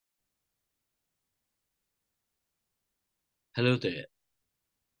Hello there.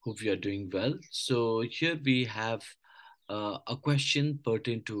 Hope you are doing well. So here we have a question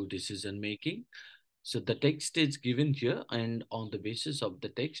pertaining to decision making. So the text is given here, and on the basis of the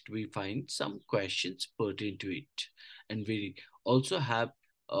text, we find some questions pertaining to it, and we also have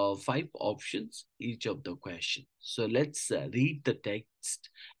five options each of the question. So let's read the text,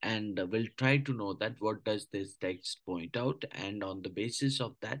 and we'll try to know that what does this text point out, and on the basis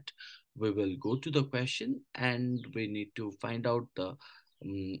of that, we will go to the question, and we need to find out the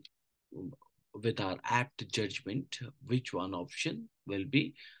um, with our apt judgment which one option will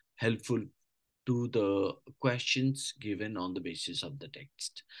be helpful to the questions given on the basis of the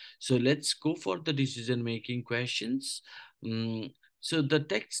text. So let's go for the decision making questions. So the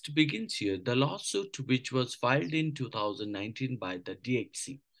text begins here. The lawsuit, which was filed in 2019 by the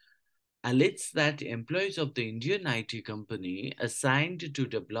DXC, alleges that employees of the Indian IT company assigned to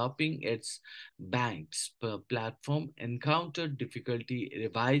developing its bank's platform encountered difficulty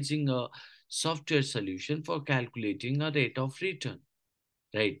revising a software solution for calculating a rate of return,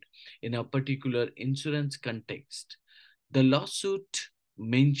 right, in a particular insurance context. The lawsuit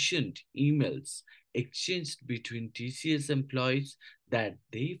mentioned emails exchanged between TCS employees that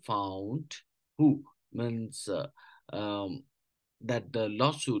they found who means that the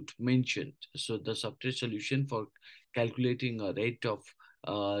lawsuit mentioned. So the software solution for calculating a rate of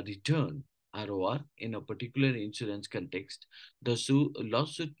return ROR in a particular insurance context. The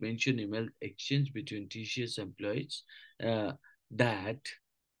lawsuit mentioned email exchange between TCS employees uh, that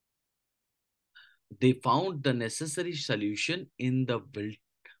they found the necessary solution in the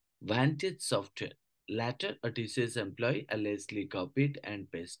Vantage software. Later, a TCS employee allegedly copied and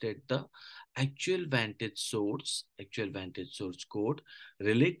pasted the actual Vantage source code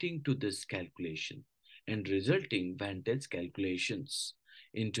relating to this calculation and resulting Vantage calculations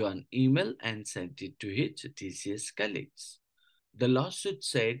into an email and sent it to his TCS colleagues. The lawsuit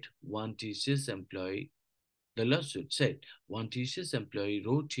said one TCS employee the lawsuit said one TCS employee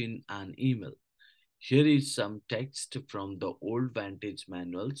wrote in an email. Here is some text from the old Vantage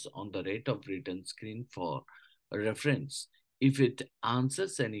manuals on the rate of return screen for reference if it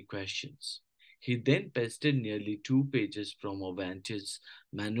answers any questions. He then pasted nearly 2 pages from a Vantage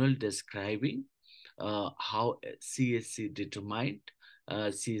manual describing how CSC determined.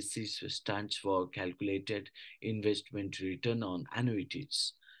 CSC stands for Calculated Investment Return on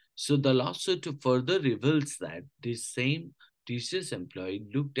Annuities. So the lawsuit further reveals that this same TCS employee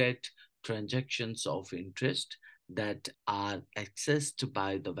looked at transactions of interest that are accessed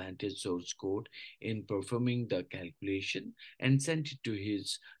by the Vantage source code in performing the calculation and sent it to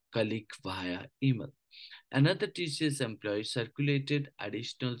his colleague via email. Another TCS employee circulated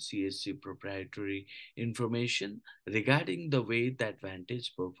additional CSC proprietary information regarding the way that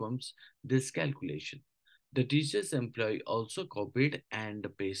Vantage performs this calculation. The TCS employee also copied and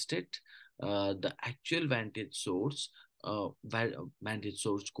pasted the actual Vantage source code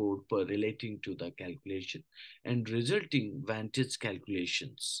per relating to the calculation and resulting Vantage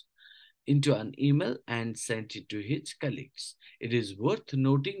calculations into an email and sent it to his colleagues. It is worth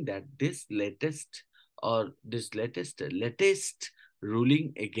noting that this latest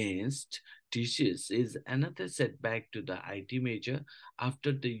ruling against TCS is another setback to the IT major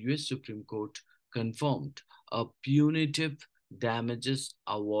after the US Supreme Court confirmed a punitive damages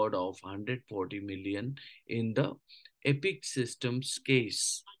award of 140 million in the Epic Systems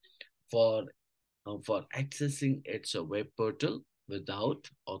case for for accessing its web portal without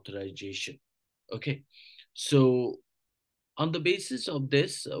authorization. Okay, so on the basis of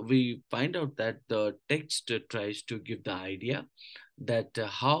this, we find out that the text tries to give the idea that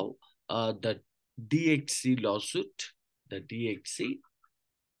how the DXC lawsuit, the DXC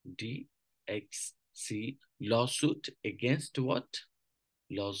lawsuit against what?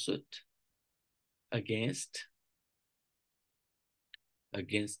 Lawsuit against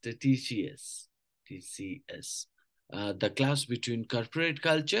the TCS. The clash between corporate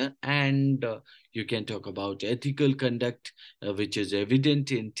culture and you can talk about ethical conduct, which is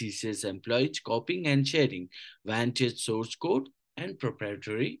evident in TCS employees copying and sharing Vantage source code and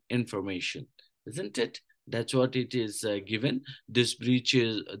proprietary information, isn't it? That's what it is given. This breach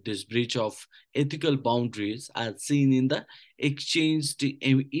of ethical boundaries, as seen in the exchanged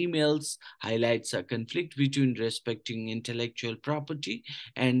emails, highlights a conflict between respecting intellectual property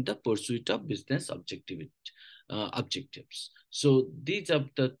and the pursuit of business objectives. So these are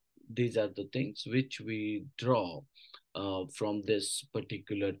the things which we draw from this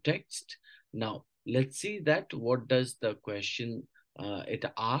particular text. Now let's see that what does the question it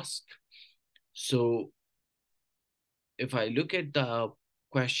ask. So if I look at the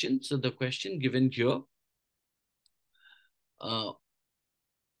question, so the question given here, uh,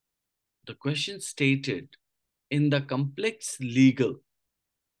 the question stated, in the complex legal,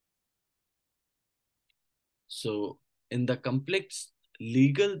 so in the complex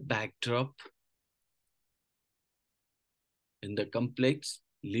legal backdrop, in the complex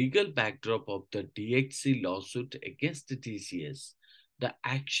legal backdrop of the DXC lawsuit against the TCS, the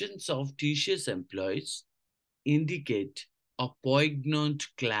actions of TCS employees indicate a poignant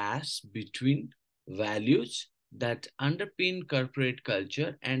clash between values that underpin corporate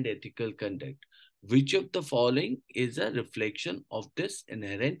culture and ethical conduct. Which of the following is a reflection of this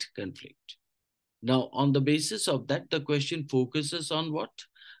inherent conflict? Now, on the basis of that, the question focuses on what?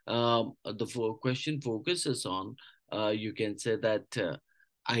 Question focuses on, you can say that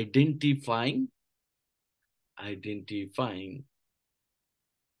identifying, identifying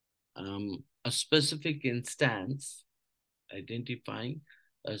a specific instance, identifying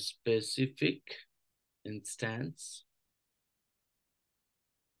a specific instance,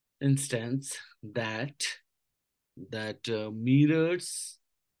 instance that mirrors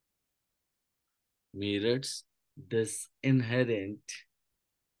mirrors this inherent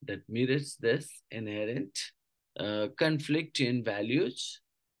that mirrors this inherent conflict in values,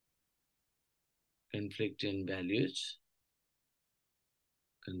 conflict in values,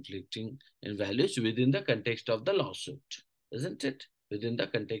 conflicting in values within the context of the lawsuit, isn't it? Within the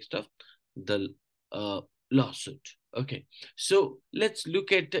context of the lawsuit. Okay, so let's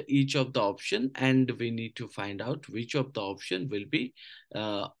look at each of the option, and we need to find out which of the option will be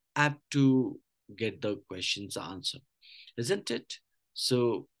apt to get the question's answer, isn't it?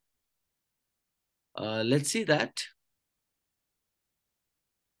 So let's see that.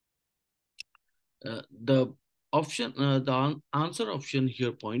 The option, the answer option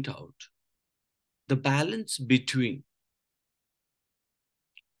here point out the balance between.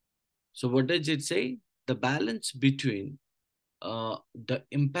 So what does it say? The balance between the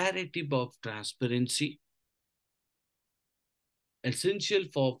imperative of transparency, essential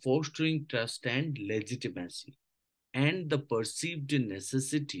for fostering trust and legitimacy, and the perceived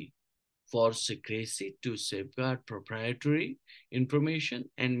necessity for secrecy to safeguard proprietary information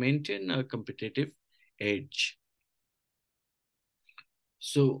and maintain a competitive edge.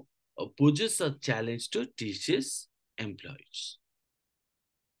 So, poses a challenge to TCS employees.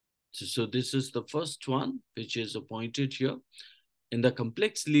 So this is the first one, which is appointed here. In the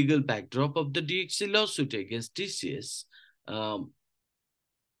complex legal backdrop of the DXC lawsuit against TCS,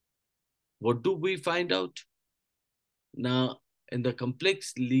 what do we find out? Now, in the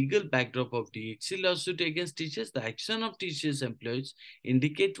complex legal backdrop of DXC lawsuit against TCS, the action of TCS employees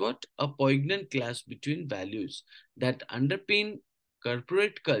indicate what? A poignant clash between values that underpin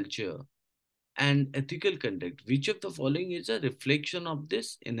corporate culture and ethical conduct. Which of the following is a reflection of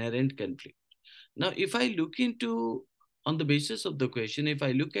this inherent conflict? Now, if I look into, on the basis of the question, if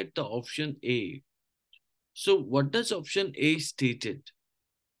I look at the option A, so what does option A stated?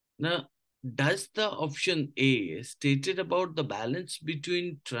 Now, does the option A stated about the balance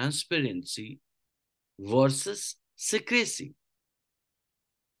between transparency versus secrecy?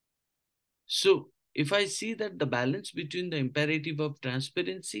 So, if I see that the balance between the imperative of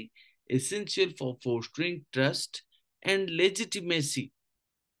transparency, essential for fostering trust and legitimacy,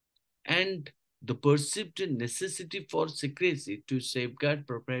 and the perceived necessity for secrecy to safeguard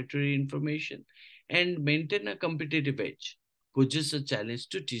proprietary information and maintain a competitive edge, poses a challenge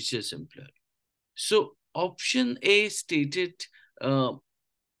to TCS employee. So option A stated uh,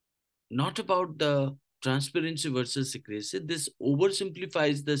 not about the transparency versus secrecy. This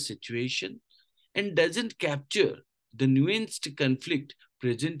oversimplifies the situation and doesn't capture the nuanced conflict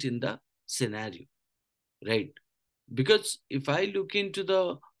present in the scenario, right? Because if I look into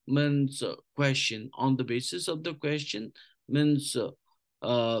the question, on the basis of the question, means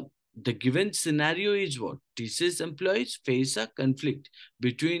the given scenario is what? TCS employees face a conflict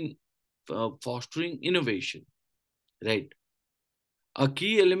between fostering innovation, right? A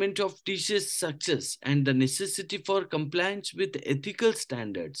key element of TCS success and the necessity for compliance with ethical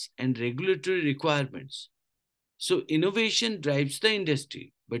standards and regulatory requirements. So innovation drives the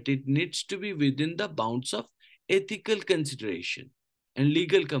industry, but it needs to be within the bounds of ethical consideration and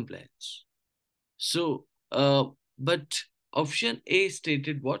legal compliance. So, but option A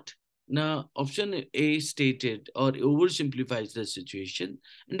stated what? Now, option A stated or oversimplifies the situation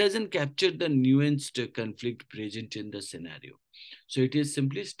and doesn't capture the nuanced conflict present in the scenario. So it is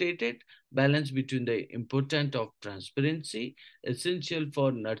simply stated balance between the importance of transparency, essential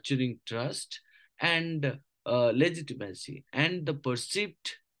for nurturing trust and legitimacy, and the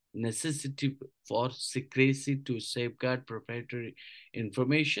perceived necessity for secrecy to safeguard proprietary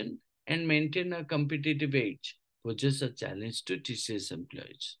information and maintain a competitive edge, poses a challenge to TCS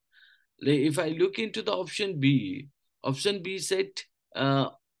employees. If I look into the option B said uh,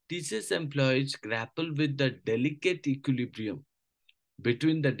 TCS employees grapple with the delicate equilibrium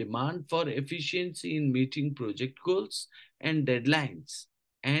between the demand for efficiency in meeting project goals and deadlines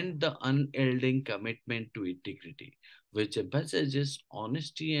and the unyielding commitment to integrity, which emphasizes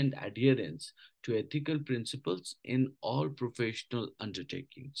honesty and adherence to ethical principles in all professional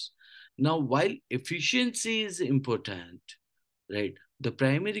undertakings. Now, while efficiency is important, right, the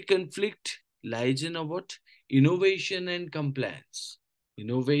primary conflict lies in what? Innovation and compliance.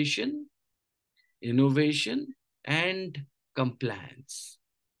 Innovation innovation and compliance,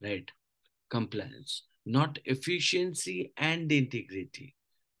 right? Compliance, not efficiency and integrity,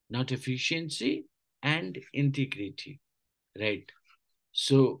 not efficiency and integrity, right?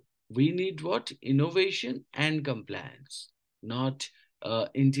 So we need what? Innovation and compliance, not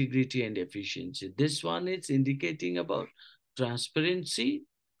integrity and efficiency. This one is indicating about transparency,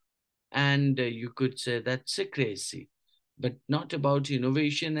 and you could say that's secrecy, but not about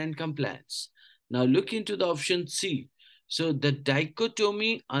innovation and compliance. Now look into the option C. So the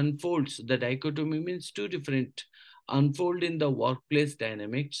dichotomy unfolds. The dichotomy means two different unfold in the workplace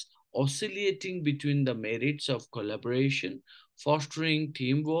dynamics, oscillating between the merits of collaboration, fostering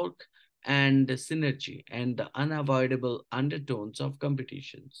teamwork and synergy, and the unavoidable undertones of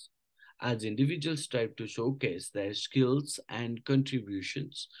competitions as individuals strive to showcase their skills and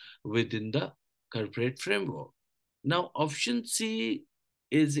contributions within the corporate framework. Now, option C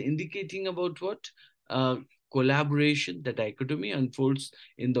is indicating about what? Uh, Collaboration. The dichotomy unfolds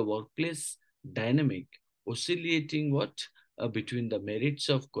in the workplace dynamic, oscillating what? Between the merits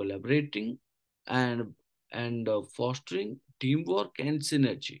of collaborating and fostering teamwork and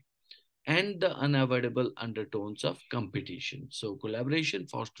synergy, and the unavoidable undertones of competition. So, collaboration,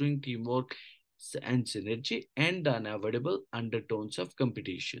 fostering teamwork and synergy, and the unavoidable undertones of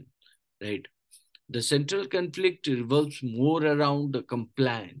competition. Right. The central conflict revolves more around the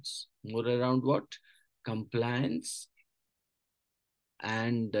compliance, more around what? Compliance,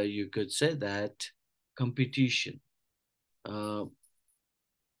 and you could say that competition. Uh,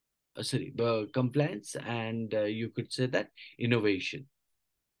 Sorry, compliance, and you could say that innovation.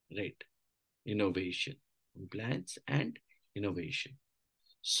 Right. Innovation, compliance, and innovation.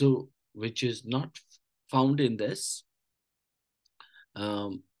 So, which is not found in this,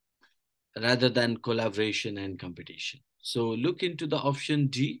 um, rather than collaboration and competition. So, look into the option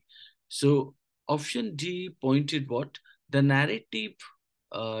D. So, option D pointed what? The narrative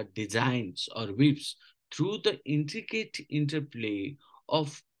designs or weaves through the intricate interplay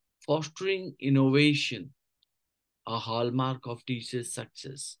of fostering innovation, a hallmark of teachers'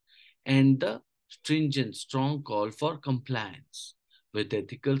 success, and the stringent, strong call for compliance with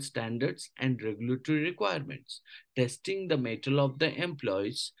ethical standards and regulatory requirements, testing the mettle of the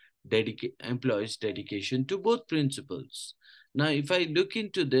employees' dedication to both principles. Now, if I look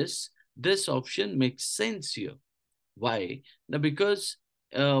into this option makes sense here. Why? Now, because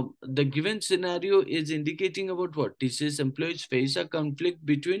the given scenario is indicating about what TCS employees face a conflict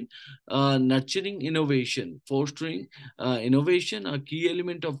between nurturing innovation, fostering innovation, a key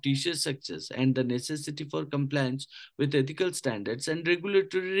element of TCS success, and the necessity for compliance with ethical standards and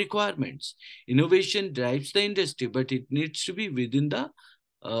regulatory requirements. Innovation drives the industry, but it needs to be within the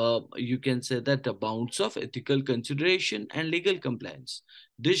you can say that the bounds of ethical consideration and legal compliance.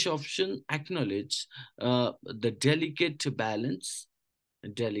 This option acknowledges the delicate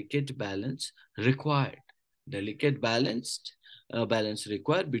balance required, delicate balance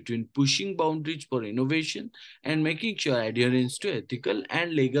required between pushing boundaries for innovation and making sure adherence to ethical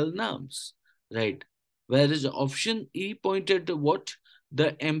and legal norms, right? Whereas option E pointed to what?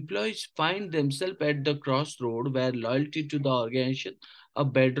 The employees find themselves at the crossroad where loyalty to the organization, a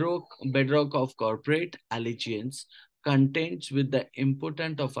bedrock of corporate allegiance, contends with the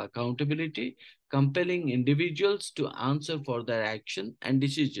importance of accountability, compelling individuals to answer for their action and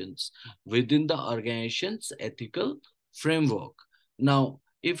decisions within the organization's ethical framework. Now,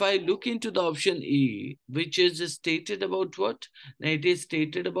 if I look into the option E, which is stated about what? Now, it is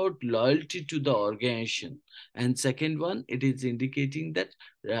stated about loyalty to the organization. And second one, it is indicating that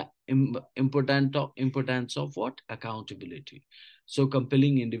importance of what? Accountability. So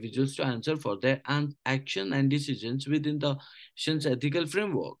compelling individuals to answer for their action and decisions within the organization's ethical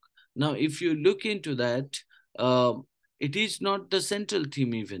framework. Now, if you look into that, uh, it is not the central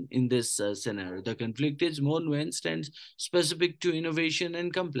theme even in this scenario. The conflict is more nuanced and specific to innovation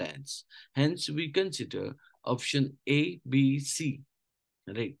and compliance. Hence, we consider option A, B, C,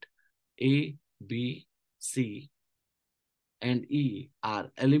 right? A, B, C, and E are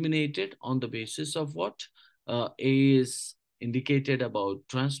eliminated on the basis of what? A is indicated about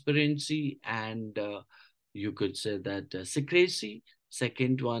transparency and you could say that secrecy.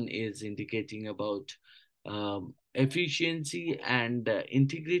 Second one is indicating about efficiency and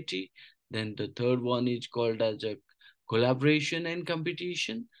integrity. Then the third one is called as a collaboration and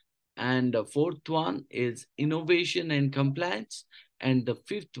competition. And the fourth one is innovation and compliance. And the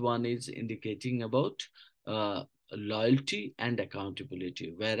fifth one is indicating about uh, loyalty and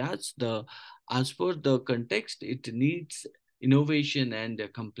accountability. Whereas the as per the context, it needs innovation and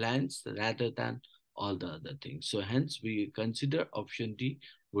compliance rather than all the other things. So hence we consider option D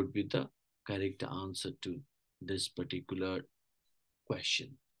would be the correct answer to this particular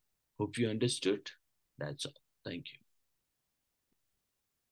question. Hope you understood. That's all. Thank you.